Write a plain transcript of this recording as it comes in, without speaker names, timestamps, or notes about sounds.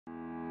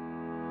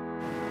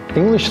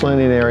English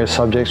learning area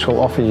subjects will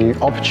offer you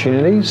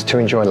opportunities to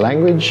enjoy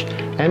language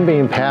and be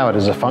empowered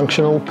as a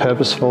functional,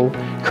 purposeful,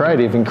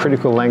 creative and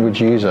critical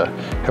language user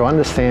who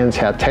understands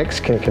how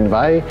text can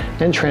convey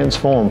and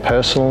transform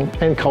personal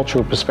and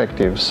cultural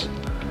perspectives.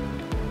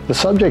 The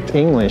subject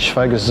English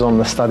focuses on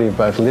the study of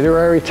both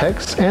literary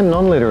texts and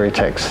non-literary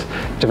texts,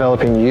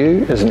 developing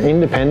you as an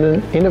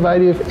independent,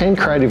 innovative and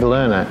creative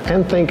learner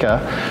and thinker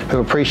who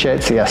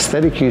appreciates the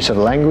aesthetic use of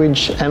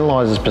language,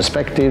 analyses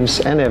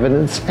perspectives and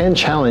evidence and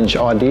challenge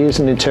ideas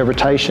and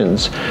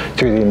interpretations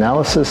through the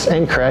analysis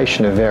and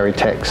creation of varied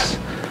texts.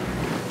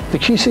 The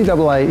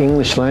QCAA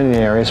English learning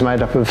area is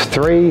made up of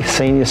 3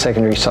 senior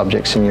secondary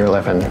subjects in Year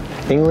 11,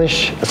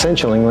 English,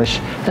 Essential English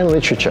and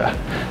Literature.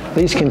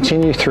 These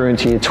continue through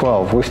into Year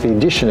 12 with the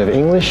addition of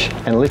English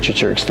and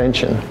Literature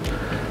extension.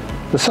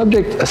 The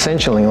subject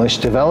Essential English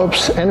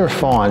develops and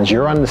refines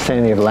your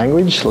understanding of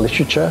language,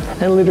 literature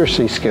and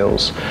literacy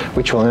skills,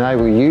 which will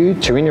enable you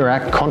to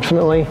interact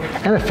confidently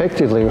and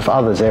effectively with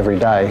others every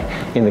day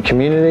in the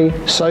community,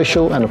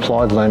 social and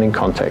applied learning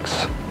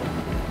contexts.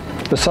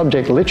 The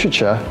subject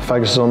Literature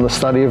focuses on the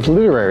study of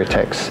literary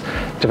texts,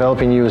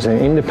 developing you as an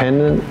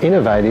independent,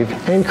 innovative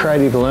and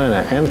creative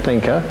learner and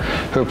thinker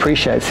who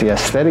appreciates the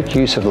aesthetic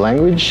use of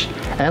language,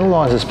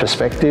 analyses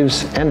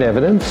perspectives and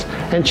evidence,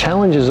 and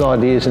challenges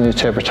ideas and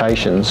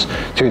interpretations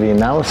through the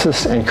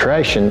analysis and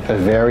creation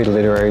of varied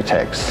literary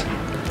texts.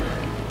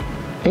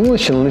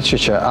 English and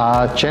Literature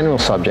are general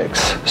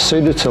subjects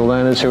suited to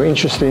learners who are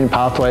interested in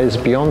pathways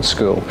beyond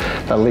school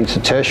that lead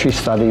to tertiary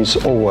studies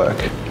or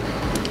work.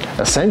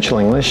 Essential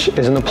English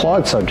is an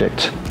applied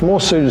subject, more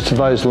suited to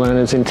those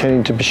learners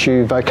intending to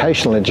pursue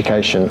vocational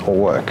education or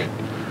work.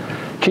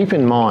 Keep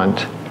in mind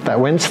that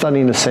when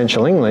studying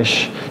Essential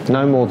English,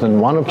 no more than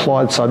one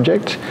applied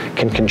subject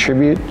can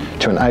contribute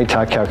to an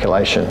ATAR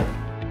calculation.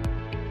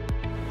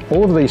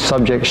 All of these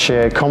subjects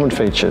share common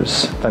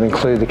features that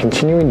include the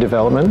continuing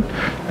development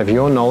of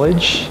your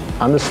knowledge,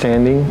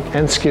 understanding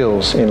and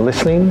skills in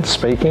listening,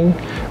 speaking,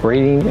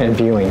 reading and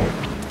viewing,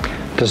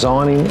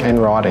 designing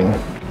and writing.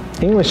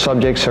 English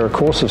subjects are a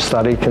course of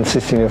study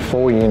consisting of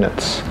 4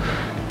 units.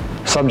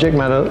 Subject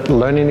matter,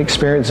 learning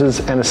experiences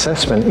and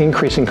assessment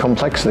increase in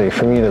complexity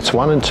from Units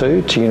 1 and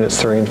 2 to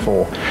Units 3 and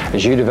 4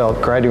 as you develop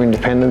greater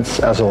independence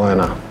as a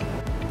learner.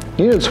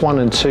 Units 1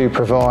 and 2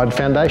 provide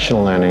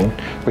foundational learning,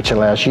 which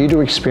allows you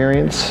to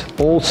experience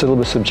all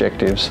syllabus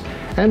objectives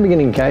and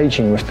begin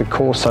engaging with the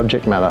core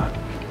subject matter.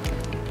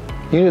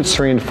 Units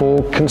 3 and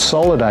 4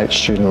 consolidate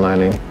student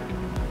learning.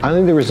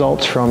 Only the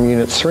results from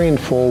Units 3 and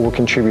 4 will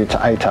contribute to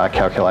ATAR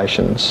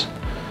calculations.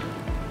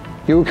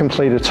 You will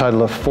complete a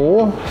total of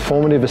 4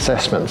 formative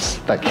assessments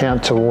that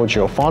count towards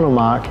your final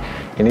mark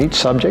in each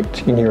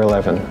subject in Year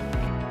 11.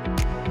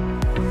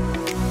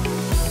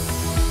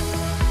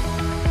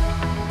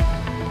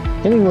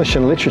 In English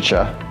and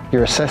Literature,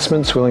 your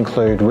assessments will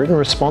include written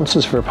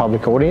responses for a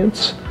public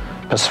audience,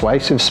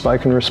 persuasive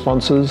spoken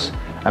responses,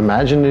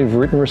 imaginative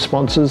written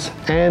responses,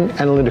 and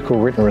analytical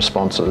written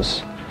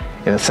responses.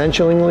 In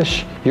Essential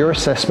English, your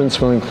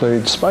assessments will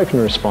include spoken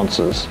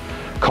responses,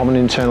 common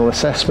internal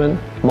assessment,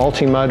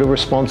 multimodal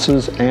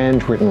responses,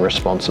 and written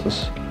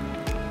responses.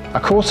 A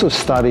course of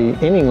study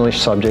in English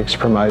subjects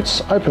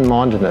promotes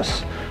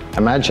open-mindedness,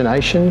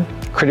 imagination,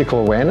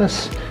 critical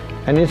awareness,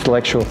 and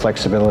intellectual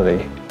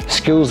flexibility,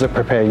 skills that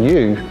prepare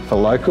you for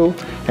local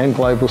and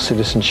global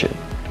citizenship,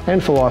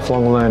 and for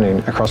lifelong learning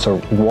across a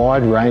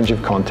wide range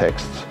of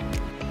contexts.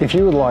 If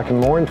you would like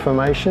more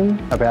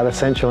information about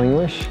Essential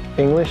English,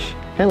 English,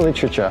 and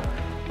Literature,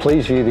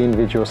 please view the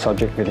individual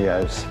subject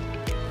videos.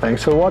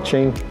 Thanks for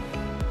watching.